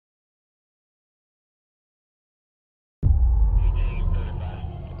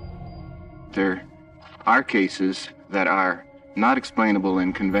There are cases that are not explainable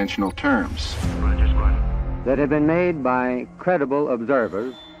in conventional terms. That have been made by credible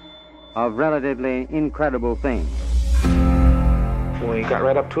observers of relatively incredible things. When we got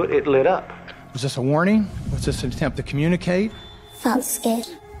right up to it, it lit up. Was this a warning? Was this an attempt to communicate? Felt scared.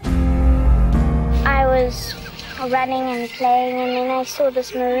 I was running and playing, and then I saw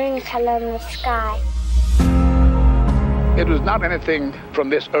this maroon color in the sky. It was not anything from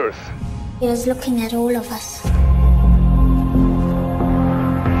this earth. He was looking at all of us.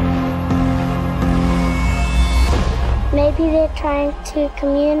 Maybe they're trying to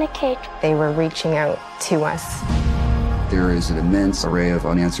communicate. They were reaching out to us. There is an immense array of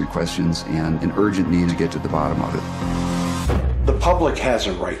unanswered questions and an urgent need to get to the bottom of it. The public has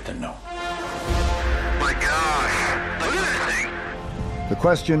a right to know. My gosh, look at this thing. The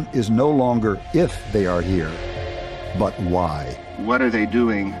question is no longer if they are here, but why. What are they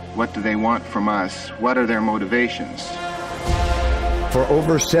doing? What do they want from us? What are their motivations? For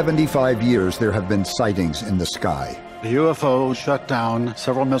over 75 years, there have been sightings in the sky. The UFO shut down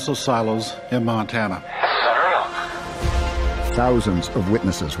several missile silos in Montana. Thousands of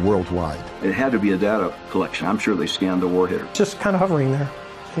witnesses worldwide. It had to be a data collection. I'm sure they scanned the warhead. Just kind of hovering there.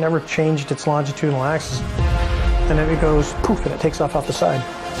 It never changed its longitudinal axis. And then it goes poof and it takes off the side.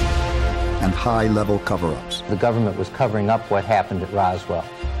 And high-level cover-ups. The government was covering up what happened at Roswell.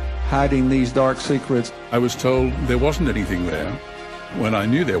 Hiding these dark secrets. I was told there wasn't anything there when I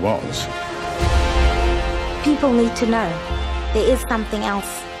knew there was. People need to know there is something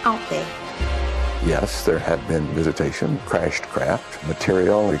else out there. Yes, there had been visitation, crashed craft,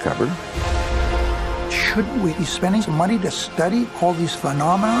 material recovered. Shouldn't we be spending some money to study all these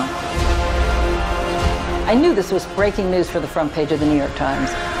phenomena? I knew this was breaking news for the front page of the New York Times.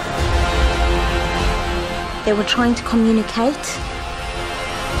 They were trying to communicate,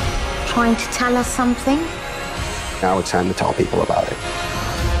 trying to tell us something. Now it's time to tell people about it.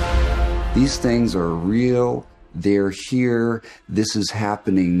 These things are real. They're here. This is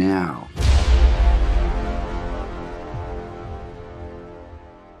happening now.